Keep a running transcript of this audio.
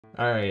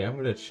Alright, I'm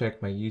gonna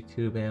check my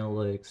YouTube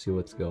analytics, see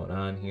what's going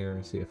on here,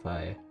 see if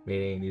I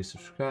made any new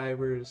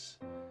subscribers.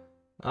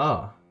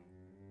 Oh.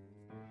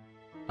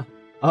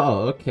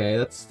 Oh, okay,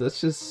 that's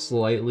just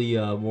slightly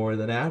more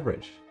than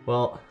average.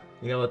 Well,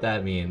 you know what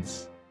that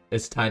means.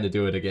 It's time to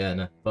do it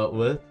again, but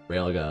with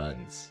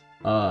Railguns.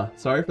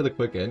 Sorry for the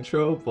quick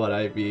intro, but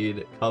I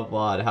mean, come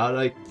on, how did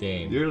I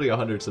gain nearly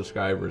 100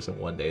 subscribers in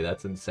one day?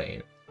 That's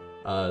insane.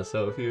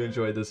 So if you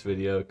enjoyed this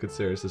video,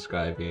 consider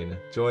subscribing.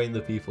 Join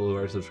the people who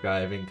are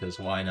subscribing, because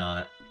why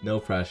not? No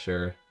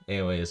pressure.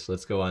 Anyways,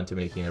 let's go on to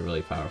making a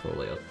really powerful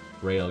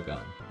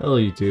railgun. Hello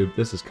YouTube,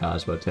 this is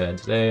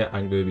Cosmo10. Today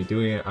I'm going to be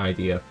doing an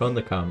idea from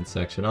the comments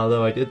section,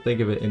 although I did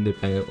think of it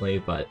independently,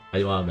 but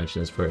I want to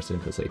mention this person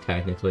because they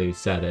technically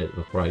said it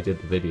before I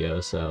did the video,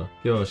 so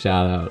give them a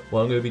shout out.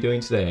 What I'm going to be doing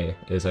today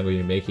is I'm going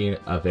to be making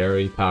a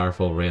very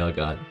powerful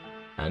railgun.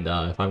 And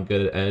if I'm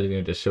good at editing,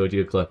 I just showed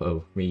you a clip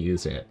of me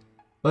using it.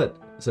 But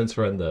since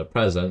we're in the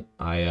present,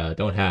 I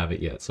don't have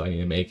it yet, so I need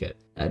to make it.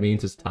 That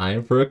means it's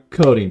time for a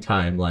coding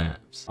time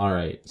lapse.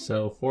 Alright,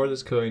 so for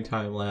this coding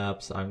time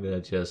lapse, I'm gonna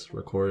just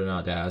record in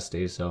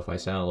Audacity, so if I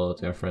sound a little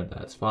different,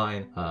 that's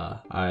fine.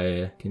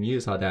 I can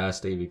use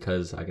Audacity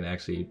because I can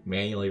actually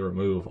manually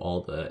remove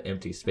all the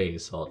empty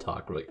space, so I'll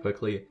talk really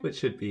quickly, which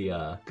should be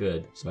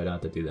good, so I don't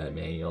have to do that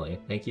manually.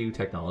 Thank you,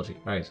 technology.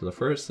 Alright, so the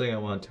first thing I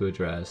want to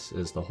address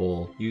is the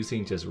whole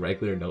using just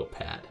regular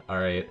notepad.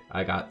 Alright,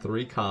 I got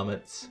 3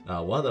 comments.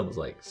 One of them was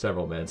like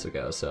several minutes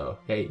ago, so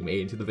hey, you made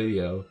it into the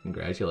video,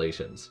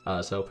 congratulations.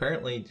 So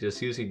apparently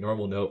just using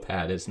normal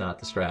notepad is not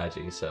the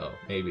strategy, so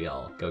maybe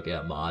I'll go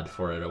get a mod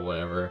for it or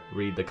whatever.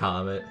 Read the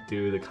comment,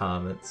 do the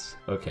comments.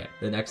 Okay,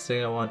 the next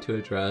thing I want to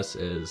address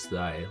is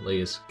my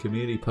latest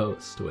community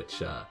post,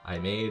 which I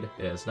made.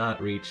 It has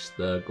not reached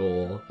the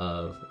goal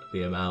of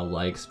the amount of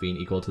likes being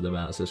equal to the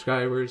amount of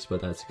subscribers, but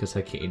that's because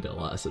I gained a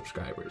lot of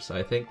subscribers. So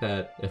I think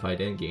that if I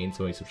didn't gain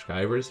so many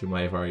subscribers, we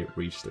might have already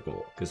reached the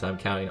goal, because I'm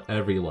counting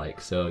every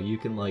like, so you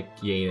can like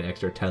gain an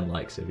extra 10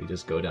 likes if you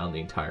just go down the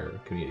entire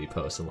community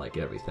post and like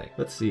everything.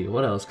 Let's see,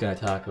 what else can I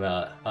talk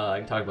about? I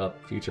can talk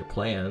about future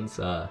plans.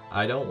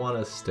 I don't want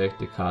to stick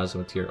to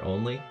Cosmo tier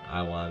only.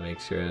 I want to make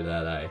sure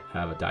that I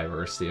have a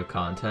diversity of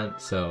content,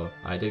 so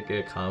I did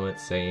get a comment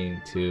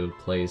saying to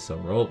play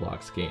some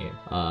Roblox game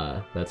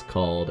that's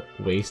called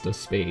Waste of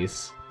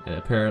Space, and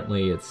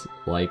apparently it's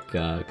like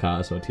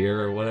Cosmo tier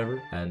or whatever,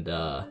 and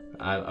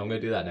I'm gonna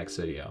do that next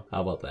video.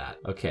 How about that?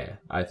 Okay,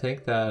 I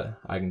think that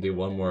I can do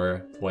one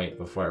more point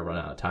before I run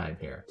out of time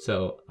here.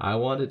 So I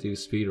want to do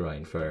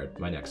speedrunning for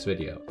my next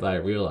video, but I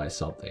realized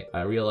something.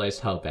 I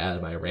realized how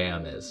bad my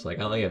RAM is. Like,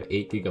 I only have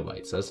 8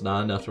 gigabytes. That's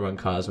not enough to run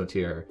Cosmo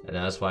tier, and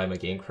that's why my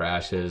game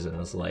crashes and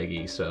is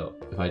laggy. So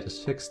if I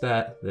just fix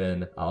that,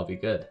 then I'll be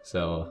good.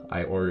 So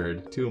I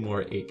ordered 2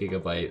 more 8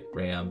 gigabyte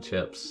RAM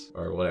chips,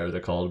 or whatever they're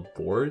called,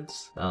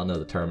 boards? I don't know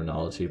the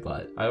terminology,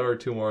 but I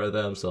ordered 2 more of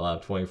them, so I'll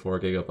have 24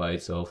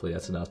 gigabytes, so hopefully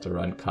that's enough to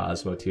run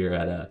Cosmo tier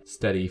at a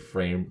steady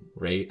frame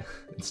rate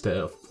instead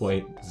of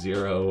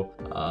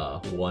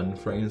 0.01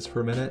 frames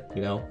per minute.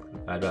 You know,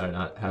 I'd rather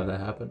not have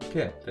that happen.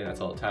 Okay, I think that's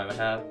all the time I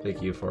have.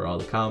 Thank you for all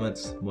the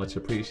comments, much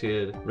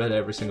appreciated. Read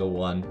every single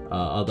one.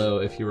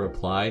 Although if you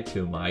reply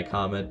to my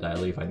comment that I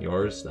leave on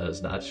yours, that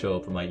does not show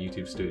up in my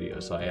YouTube studio,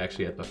 so I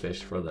actually have to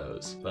fish for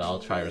those. But I'll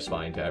try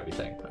responding to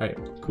everything. Alright,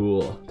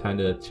 cool. Time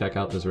to check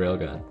out this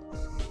railgun.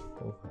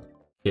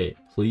 Okay,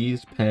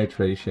 please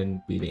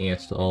penetration be the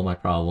answer to all my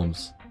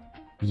problems.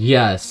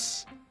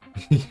 Yes!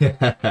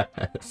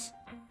 Yes!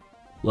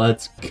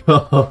 Let's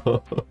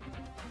go!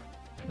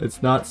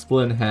 It's not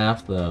split in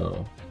half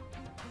though.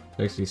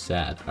 Makes me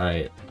sad.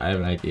 Alright, I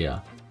have an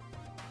idea.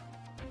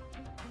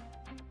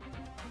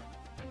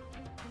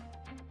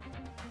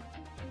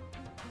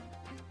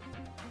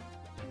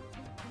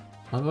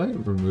 How do I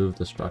remove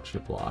the structure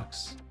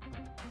blocks?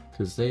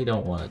 Because they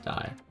don't want to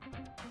die.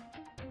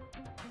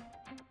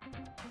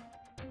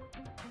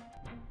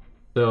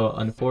 So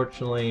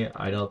unfortunately,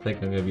 I don't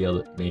think I'm going to be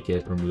able to make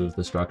it remove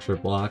the structure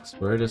blocks.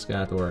 We're just going to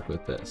have to work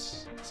with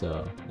this.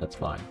 So that's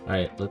fine.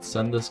 Alright, let's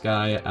send this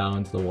guy out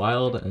into the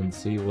wild and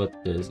see what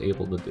it is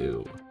able to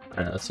do.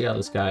 Alright, let's see how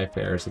this guy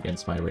fares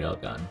against my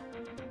railgun.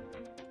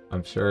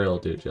 I'm sure it'll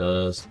do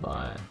just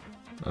fine.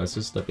 Oh, it's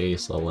just a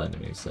base level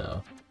enemy,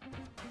 so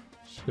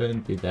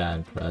shouldn't be that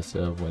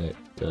impressive when it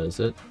does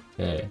it.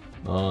 Okay.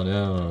 Oh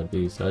no, it'd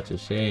be such a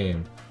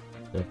shame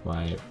if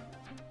my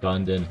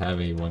gun didn't have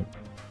anyone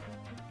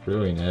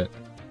doing it.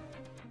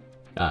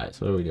 Guys,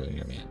 what are we doing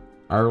here, man?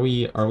 Are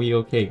we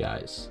okay,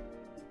 guys?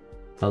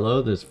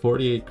 Hello, there's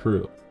 48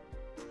 crew.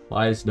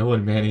 Why is no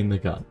one manning the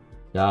gun?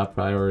 Job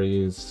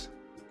priorities,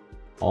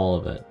 all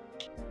of it.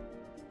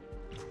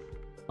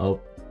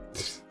 Oh,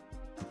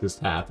 this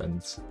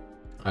happens.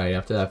 Alright,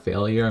 after that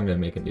failure, I'm gonna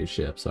make a new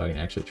ship so I can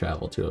actually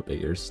travel to a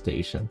bigger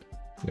station.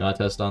 You gotta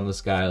test on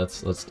this guy.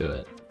 Let's do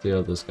it. See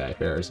how this guy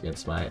fares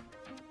against my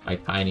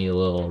tiny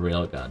little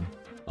railgun.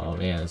 Oh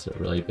man, it's a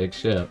really big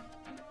ship.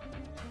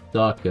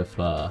 Suck if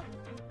a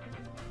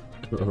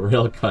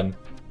railgun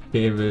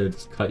came in and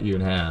just cut you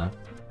in half.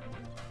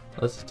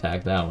 Let's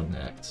attack that one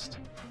next.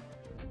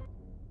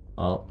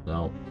 Oh,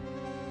 no.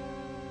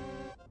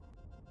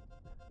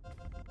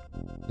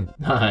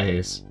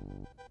 Nice.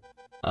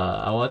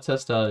 I want to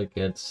test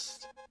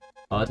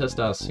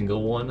out a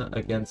single one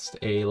against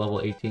a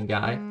level 18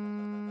 guy,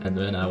 and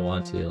then I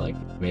want to like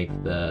make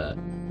a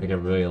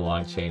really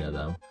long chain of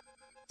them.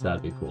 So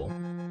that'd be cool.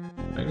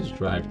 I can just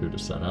drive through the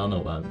sun. I don't know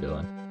what I'm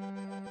doing.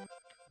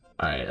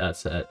 Alright,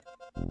 that's it.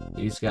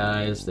 These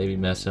guys, they be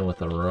messing with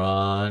the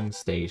wrong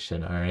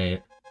station,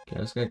 alright? Okay,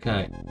 I'm just gonna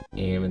kind of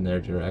aim in their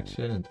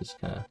direction and just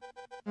kind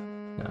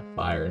of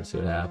fire and see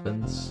what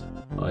happens.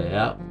 Oh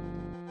yeah.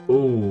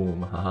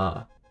 Boom!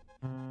 Haha.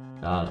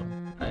 Got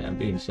him. Alright, I'm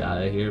being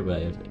shot at here, but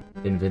I have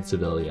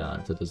invincibility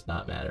on, so it does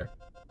not matter.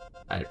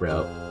 Alright,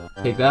 bro.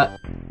 Take that.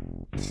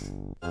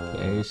 Okay, I'm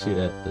gonna shoot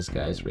at this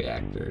guy's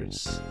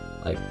reactors.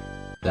 Like,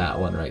 that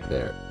one right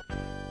there.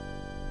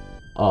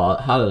 Oh,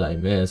 how did I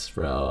miss,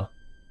 bro?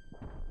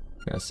 I'm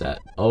gonna set.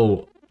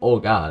 Oh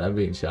god, I'm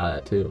being shot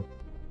at too.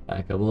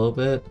 Back up a little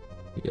bit.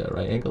 You get a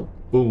right angle.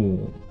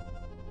 Boom.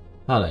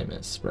 How did I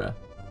miss, bro?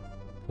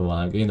 Come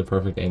on, I'm getting the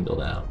perfect angle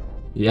now.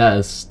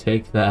 Yes,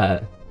 take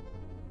that.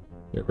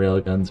 Your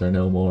railguns are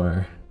no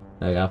more.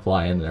 I gotta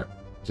fly in there.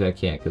 Which I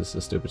can't because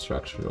the stupid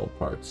structural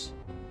parts.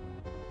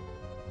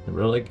 They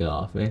really get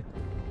off me.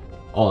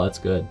 Oh, that's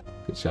good.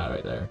 Good shot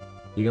right there.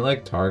 You can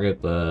like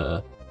target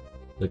the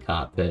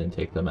cockpit and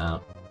take them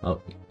out.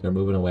 Oh, they're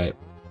moving away.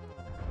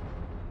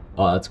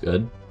 Oh, that's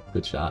good.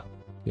 Good shot.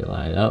 You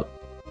line up.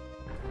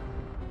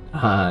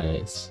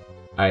 Nice.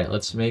 Alright,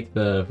 let's make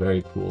the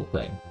very cool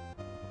thing.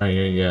 Alright,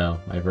 here you go.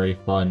 My very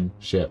fun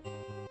ship.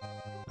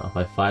 Oh, if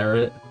I fire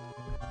it.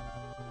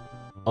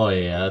 Oh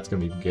yeah, that's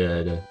gonna be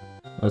good.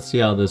 Let's see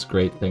how this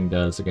great thing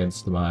does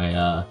against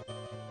my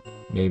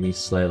maybe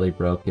slightly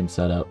broken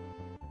setup.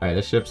 Alright,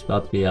 this ship's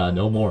about to be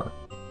no more.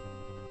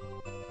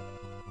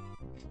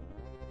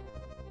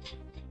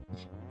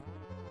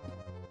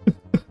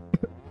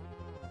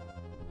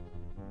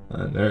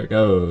 And there it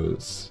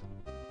goes.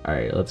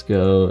 Alright, let's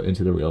go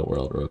into the real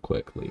world real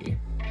quickly.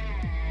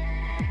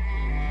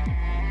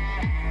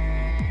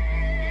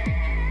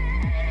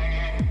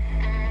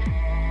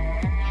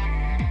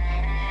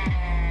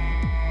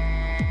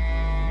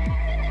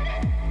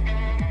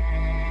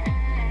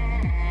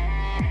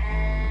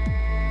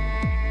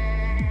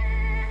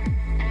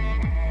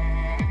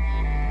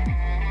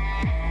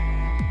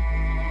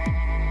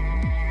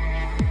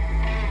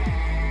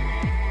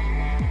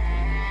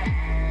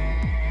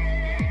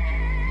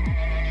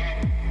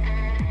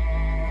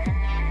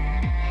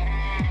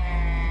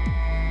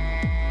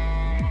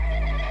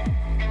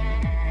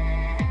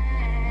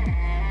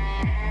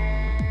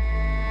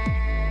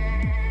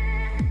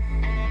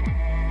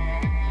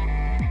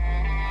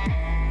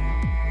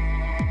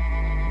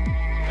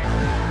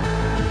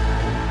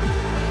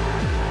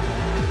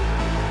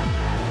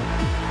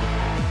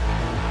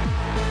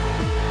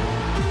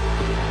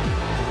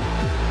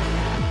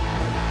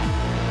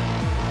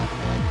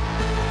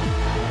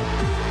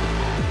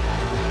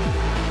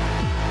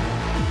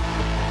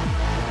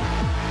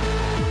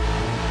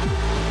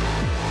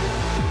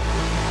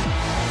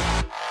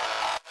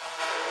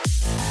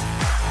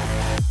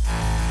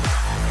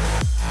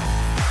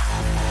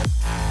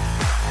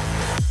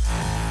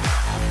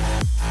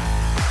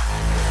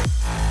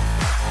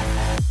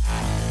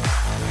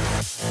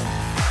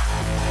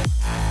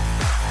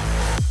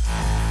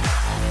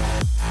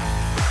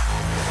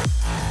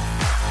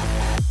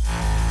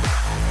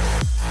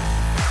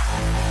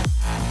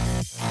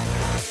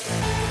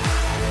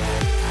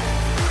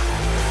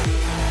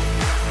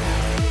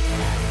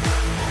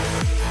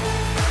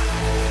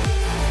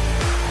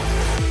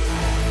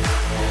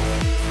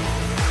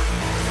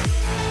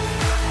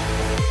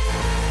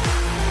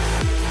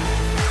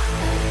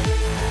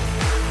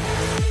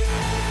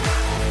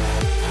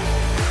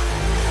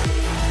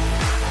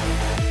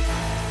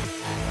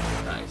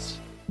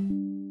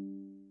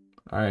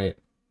 Alright,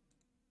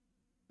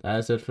 that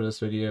is it for this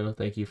video.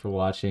 Thank you for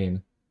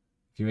watching.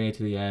 If you made it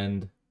to the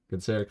end,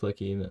 consider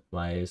clicking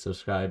my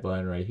subscribe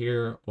button right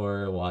here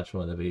or watch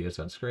one of the videos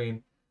on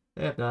screen.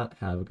 And if not,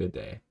 have a good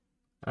day.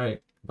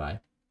 Alright,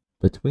 bye.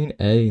 Between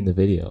editing the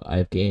video, I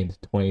have gained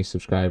 20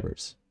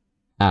 subscribers.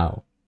 How?